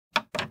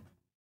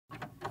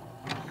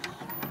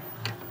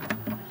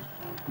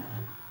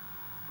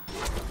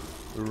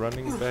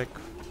running back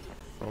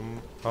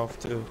from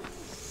after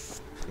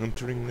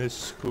entering this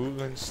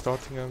school and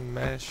starting a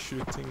mass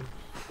shooting.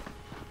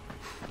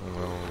 Oh,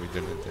 well, we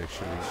didn't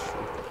actually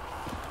shoot.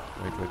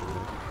 Wait a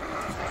minute.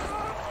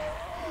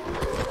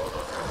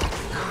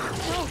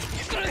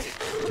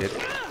 Get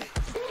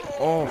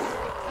off!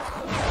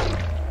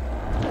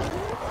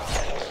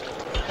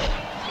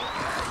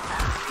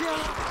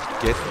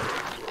 Get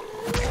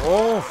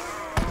off!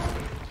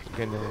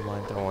 Okay, never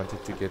mind. I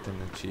wanted to get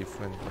an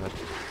achievement, but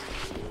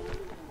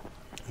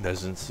it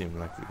doesn't seem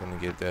like we're gonna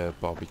get a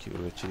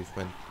barbecue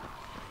achievement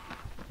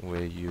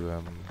where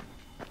you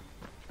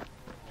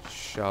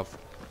shove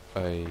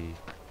a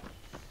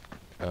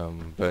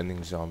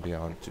burning zombie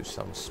onto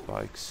some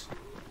spikes.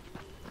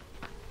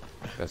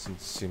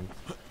 Doesn't seem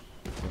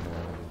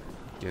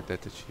get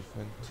that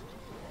achievement.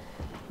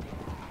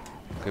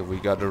 Okay, we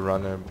got a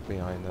runner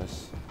behind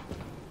us.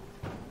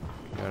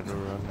 Got a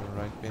runner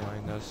right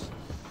behind us.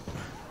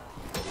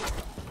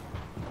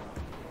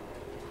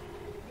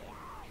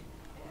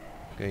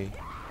 Okay.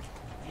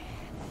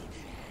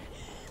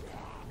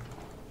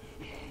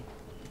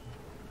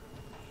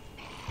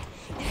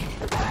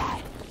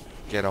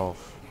 Get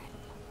off.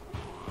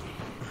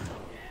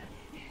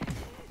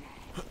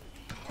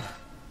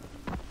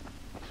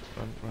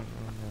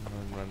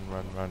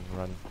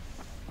 Run.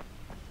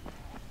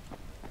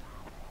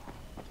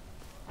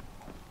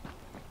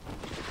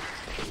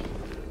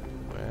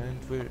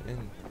 And we're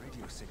in.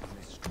 Radio signal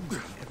is stronger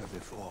than ever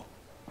before.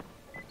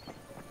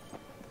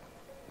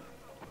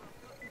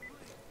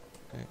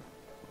 Okay.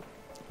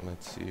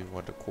 Let's see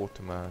what the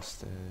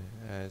quartermaster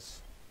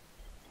has.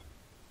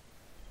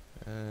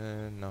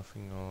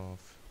 Nothing of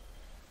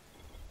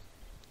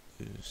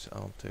use.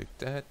 I'll take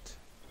that.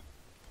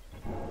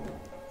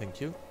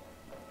 Thank you.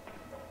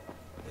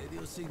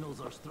 Radio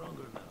signals are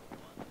stronger now.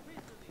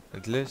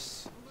 At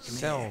least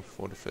sell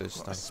for the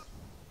first time.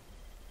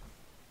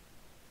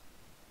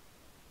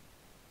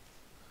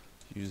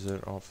 User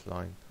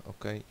offline.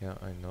 Okay, yeah,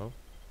 I know.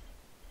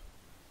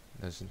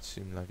 Doesn't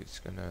seem like it's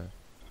gonna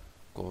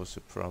cause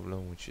a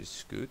problem, which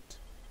is good.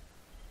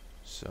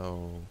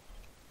 So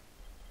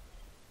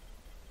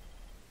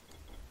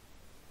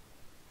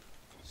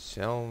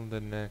sell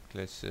the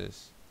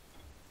necklaces.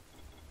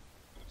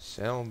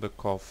 Sell the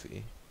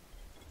coffee.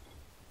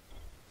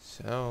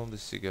 Sell the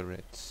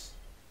cigarettes.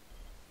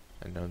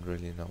 I don't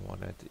really know what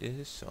that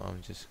is, so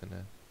I'm just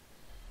gonna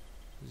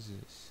use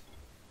this.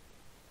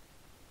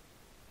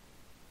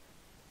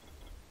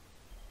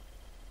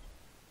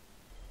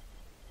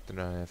 Then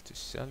I have to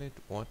sell it?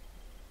 What?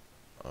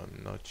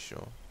 I'm not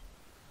sure.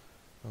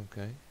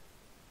 Okay.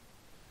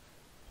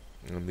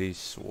 And these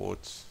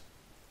swords.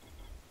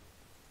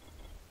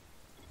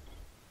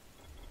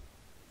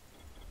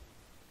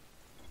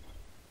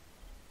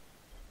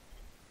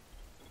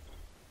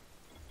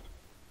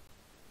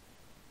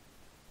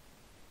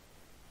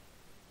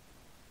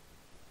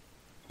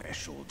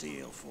 Special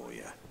deal for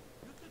you.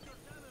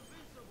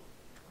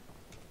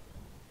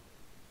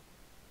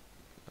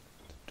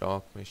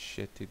 Dark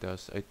machete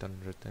does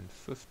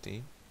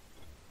 850.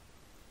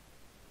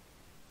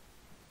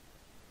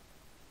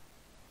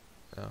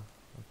 Yeah,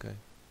 okay.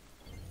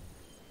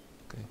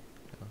 Okay,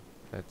 yeah,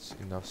 that's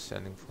enough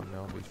selling for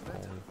now before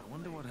we... I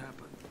wonder what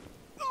happened.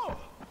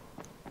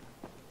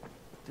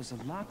 There's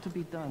a lot to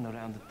be done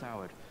around the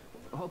tower.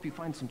 I hope you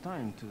find some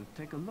time to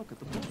take a look at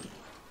the board.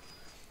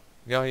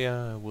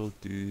 Yeah, we'll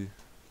do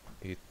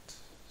it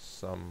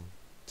some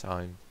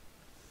time,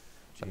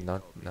 but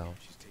not now.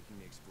 She's taking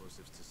the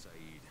explosives to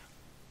Saeed.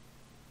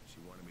 She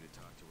wanted me to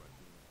talk to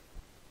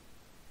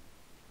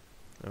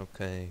her.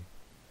 Okay.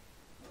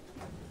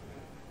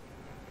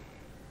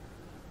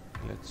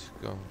 Let's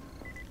go.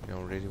 You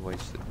already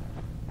wasted.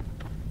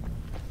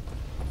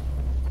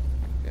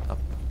 Okay, up.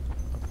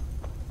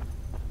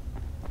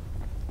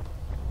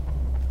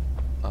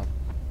 Up.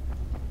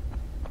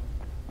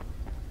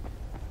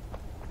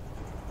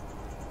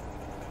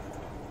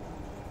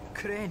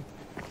 Crane,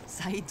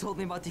 Saeed told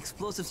me about the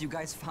explosives you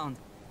guys found.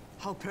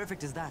 How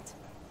perfect is that?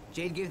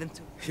 Jade gave them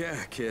to...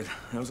 Yeah, kid.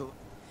 That was a...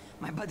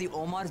 My buddy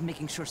Omar is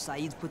making sure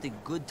Saeed's putting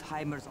good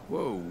timers on.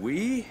 Whoa,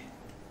 we?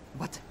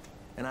 But...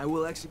 And I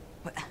will actually...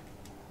 But...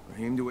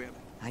 Raheem, do we have...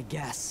 I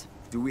guess.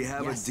 Do we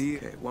have Yes. a deal?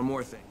 Okay, one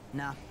more thing.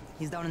 Nah,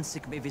 he's down in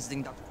sick bay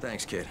visiting Dr.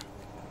 Thanks, kid.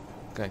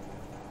 Okay.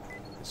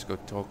 Let's go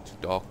talk to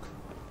Doc.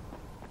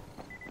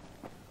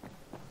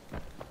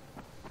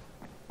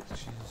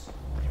 Jeez.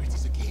 There it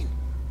is again.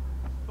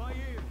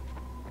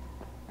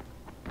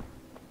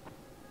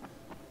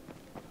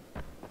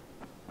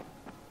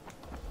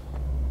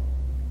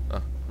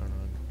 Ah,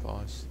 around the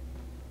pass.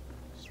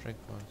 Straight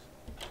pass.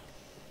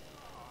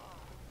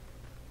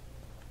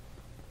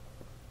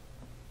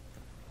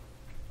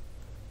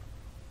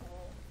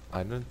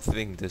 I don't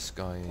think this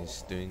guy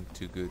is doing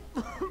too good.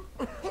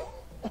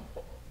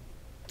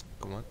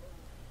 Come on.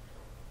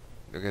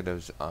 Look at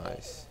those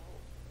eyes.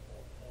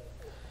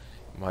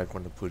 Might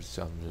want to put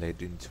some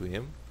lead into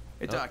him.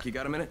 Hey, Doc, you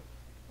got a minute?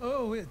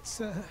 Oh,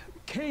 it's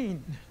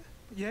Kane.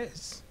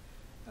 Yes.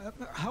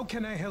 How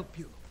can I help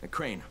you?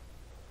 Crane.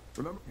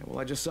 Remember? Yeah, well,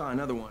 I just saw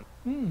another one.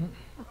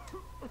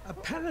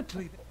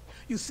 Apparently,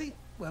 you see,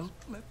 well,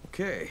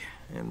 Okay,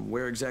 and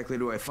where exactly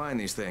do I find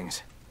these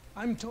things?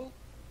 I'm told.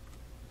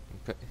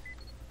 Okay.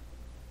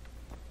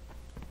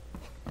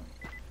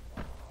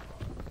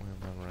 Where am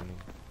I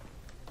running?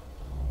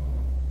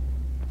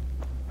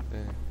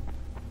 There.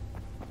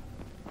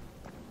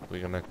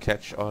 We're gonna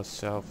catch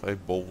ourselves a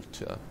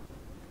bolter.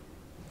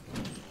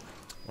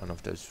 One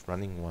of those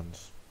running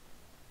ones.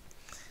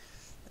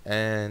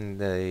 And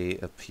they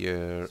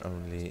appear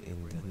only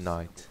in the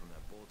night.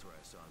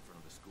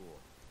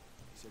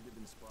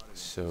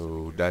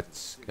 So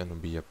that's gonna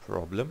be a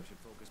problem.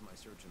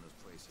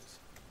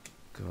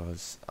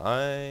 Because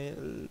I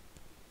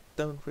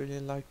don't really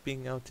like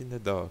being out in the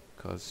dark.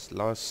 Because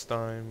last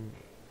time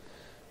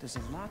There's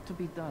a lot to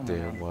be done.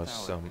 there around the was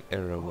tower. some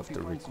error Hope with you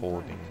the find some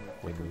recording time to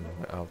when take a we look.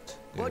 were out.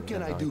 What during can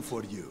the I do night.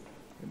 for you?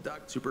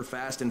 Doc, super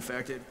fast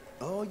infected.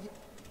 Oh, yeah.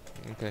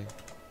 Okay,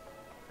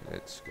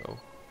 let's go.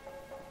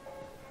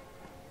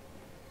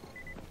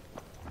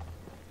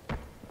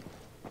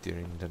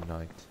 During the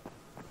night.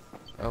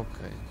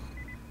 Okay.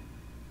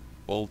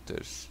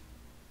 Bolters.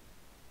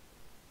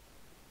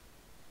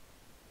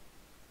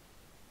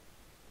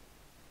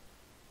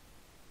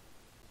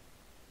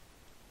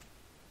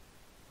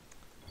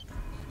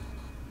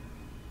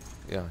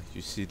 Yeah,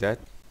 you see that?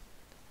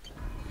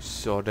 You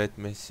saw that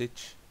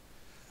message?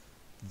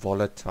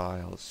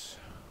 Volatiles.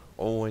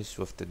 Always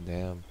with the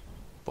damn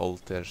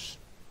bolters.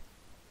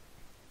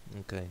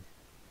 Okay.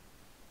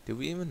 Do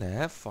we even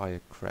have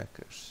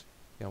firecrackers?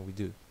 Yeah, we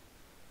do.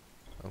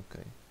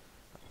 Okay.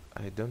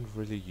 I don't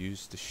really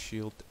use the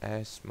shield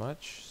as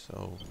much,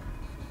 so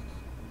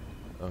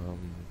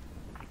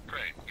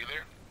Great, you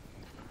there?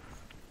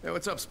 Hey,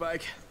 what's up,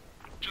 Spike?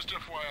 Just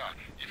FYI,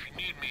 if you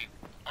need me,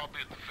 I'll be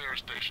at the ferry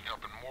station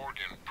helping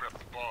Morgan prep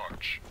the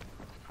barge.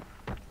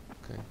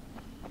 okay.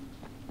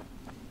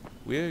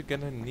 We're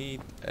gonna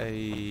need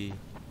a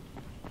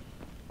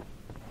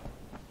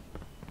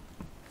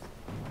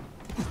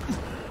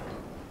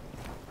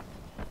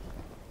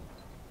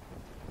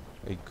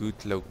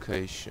good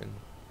location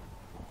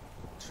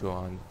to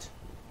hunt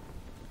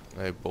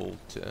a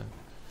bolter.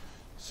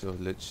 So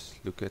let's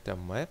look at the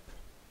map.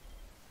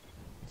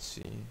 Let's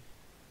see.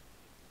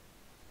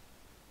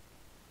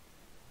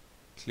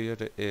 Clear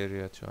the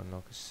area to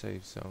unlock a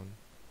safe zone.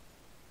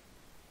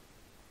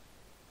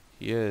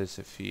 Here is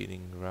a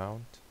feeding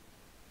ground.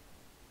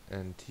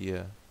 And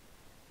here.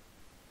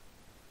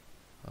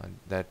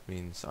 That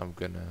means I'm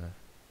gonna...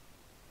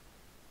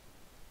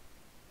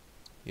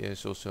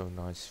 Here's also a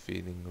nice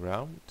feeding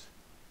ground.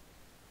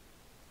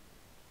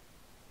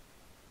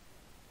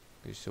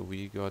 Okay, so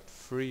we got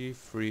 3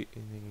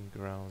 feeding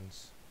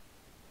grounds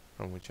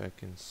from which I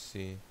can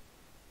see.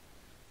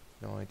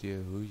 No idea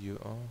who you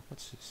are.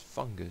 What's this?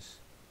 Fungus.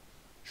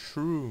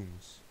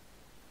 Shrooms.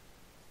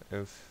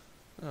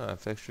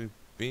 I've actually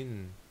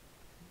been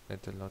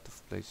at a lot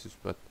of places,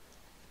 but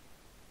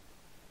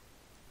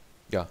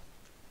yeah,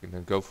 I'm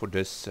gonna go for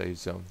this safe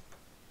zone.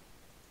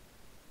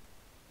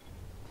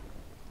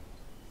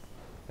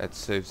 That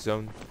safe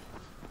zone.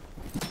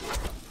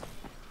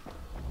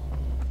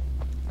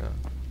 Yeah,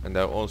 and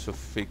I also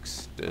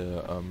fixed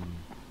the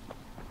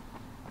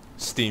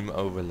Steam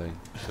overlay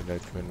so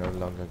that we're no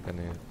longer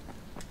gonna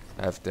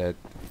have that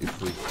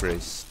if we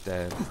press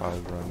tab while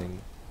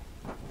running.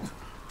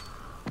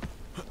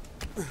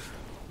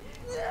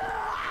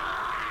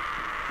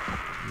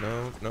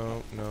 No,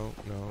 no, no,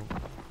 no.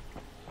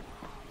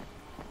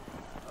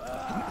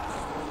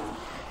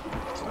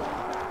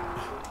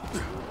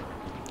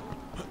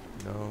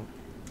 No.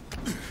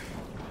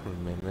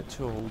 Remember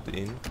to hold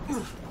in.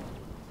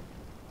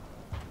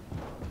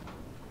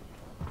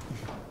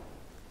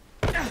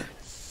 I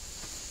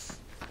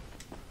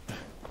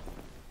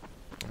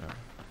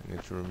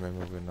need to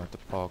remember we're not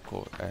a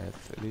parkour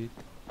athlete.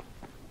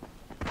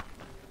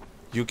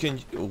 You can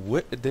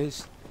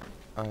this.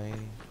 I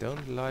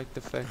don't like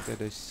the fact that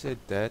they said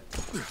that.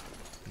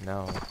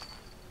 Now.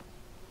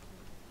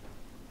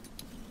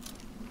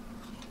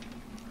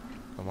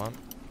 Come on.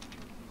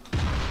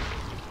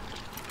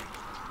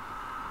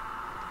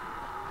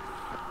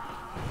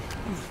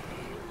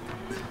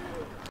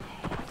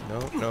 No,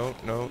 no,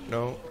 no,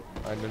 no.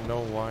 I don't know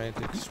why it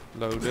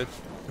exploded.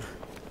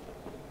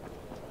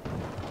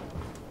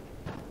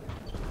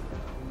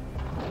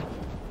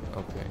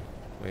 Okay,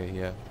 we're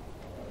here.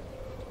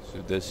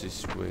 So this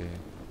is where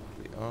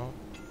we are.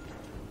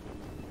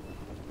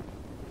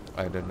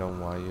 I don't know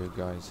why you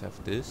guys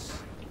have this.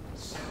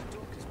 It's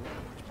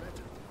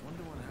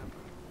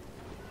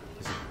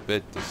a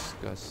bit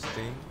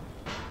disgusting.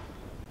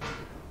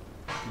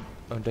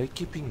 Are they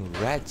keeping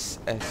rats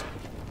as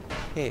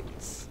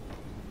pets?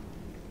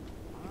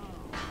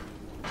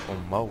 Or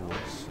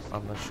mowers?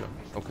 I'm not sure.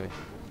 Okay.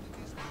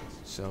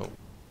 So,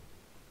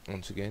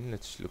 once again,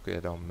 let's look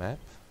at our map.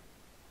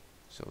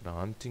 So the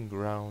hunting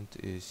ground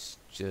is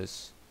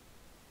just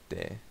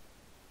there.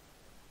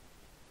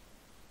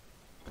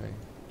 Okay.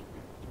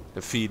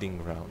 The feeding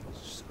ground.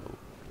 So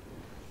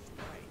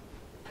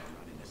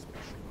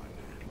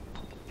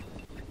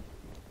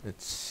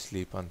Let's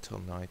sleep until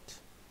night.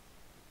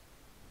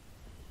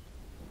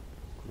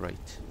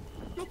 Great.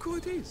 Look who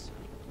it is.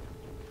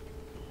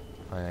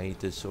 I ate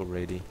this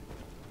already.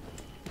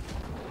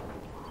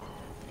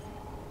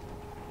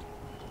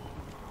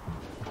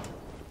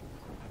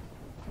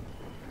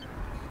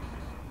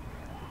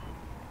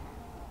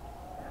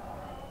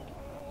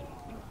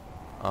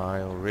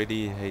 I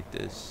already hate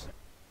this.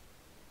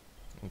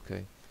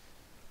 Okay.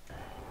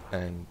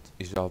 And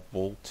is our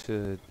bolt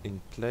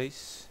in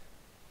place?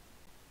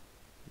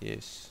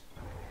 Yes.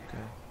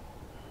 Okay.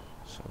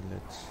 So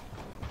let's...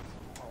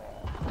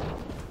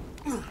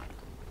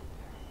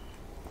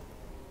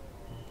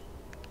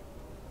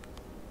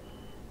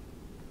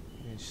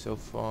 Okay, so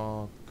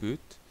far good.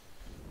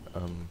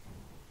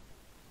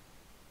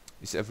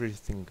 Is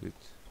everything good?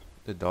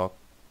 The dog.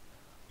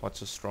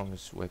 What's the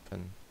strongest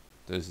weapon?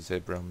 The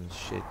zebra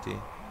machete.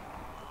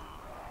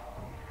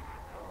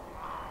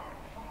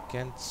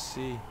 Can't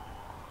see.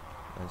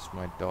 That's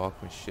my dog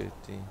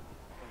machete.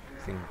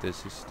 I think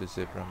this is the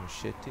zebra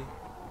machete.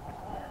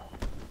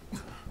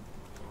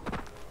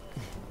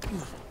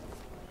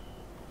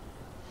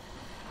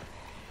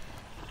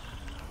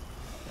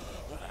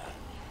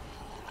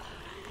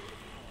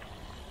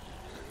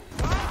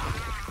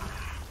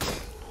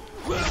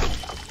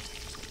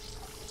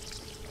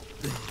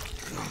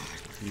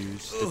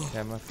 Use the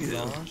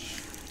camouflage.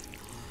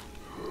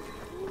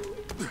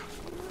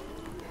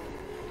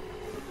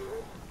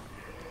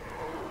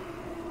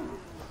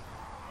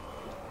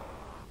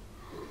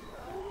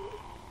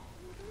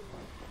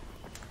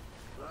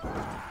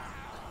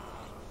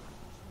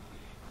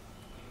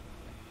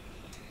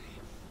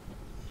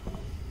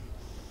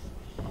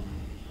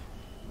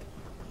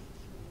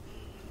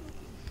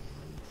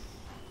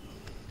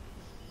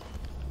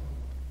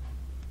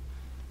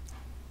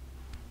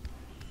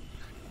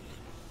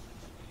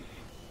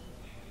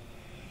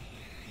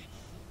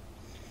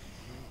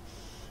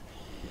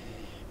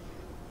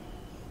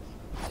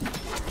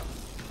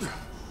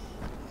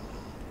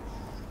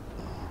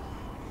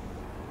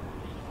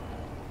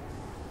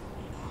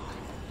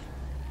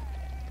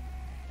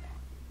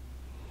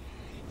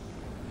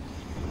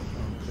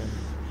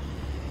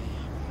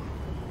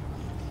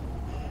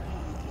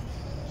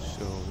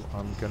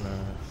 I'm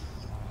gonna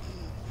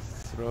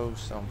throw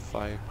some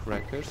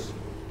firecrackers.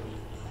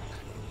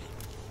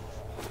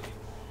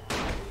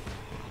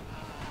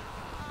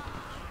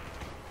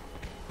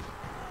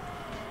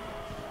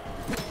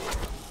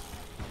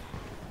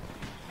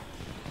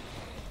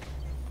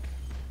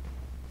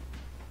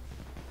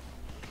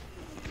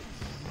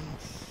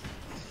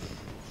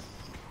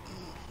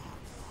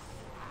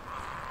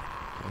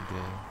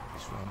 Okay,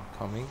 this one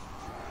coming.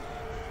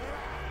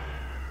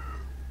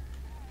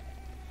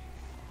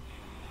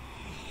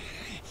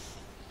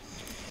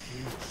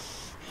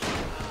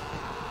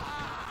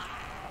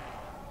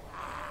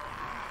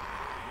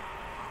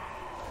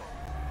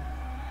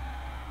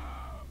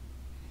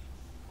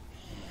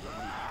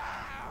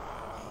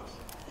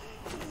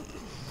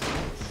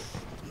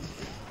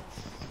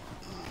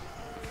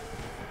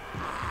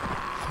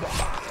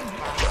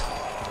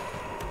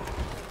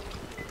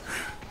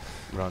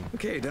 Run.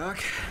 Okay, Doc.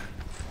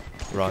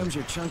 Run. Comes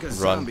your chunk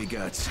of Run. zombie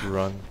guts.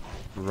 Run.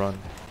 Run.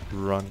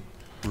 Run.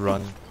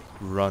 Run.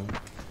 Run.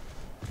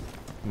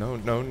 No,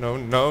 no, no,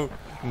 no,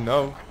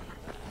 no.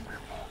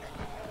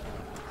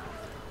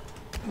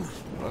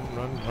 Run,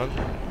 run, run.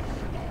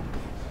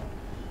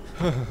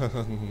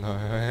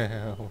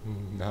 No,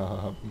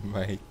 no,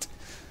 mate.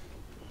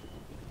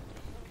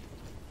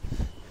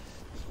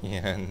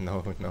 Yeah,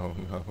 no, no,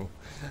 no.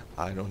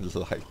 I don't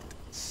like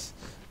this.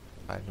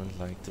 I don't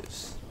like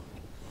this.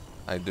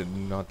 I did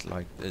not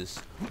like this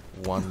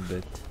one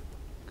bit.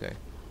 Okay.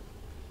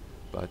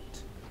 But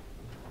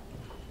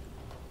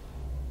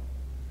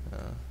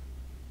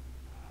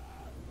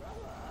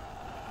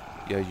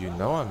yeah, you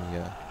know I'm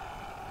here.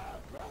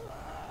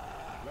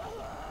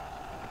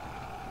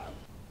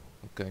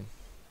 Okay.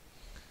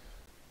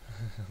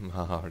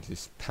 My heart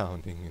is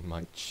pounding in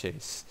my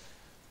chest.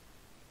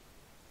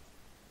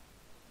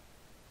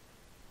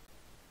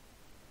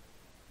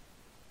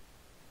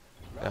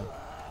 Yeah.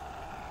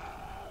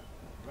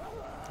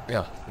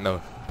 Yeah,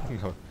 no,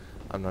 no,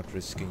 I'm not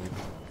risking it.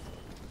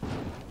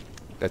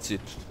 That's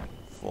it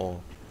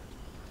for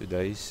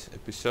today's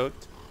episode.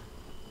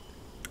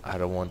 I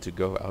don't want to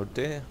go out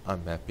there.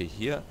 I'm happy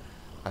here.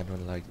 I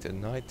don't like the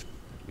night.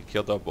 We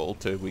killed our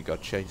bolter. We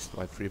got chased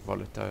by 3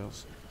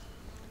 volatiles.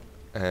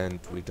 And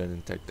we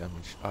didn't take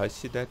damage. I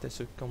see that as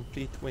a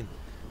complete win.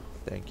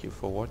 Thank you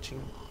for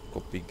watching.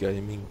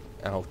 KoppieGaming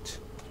out.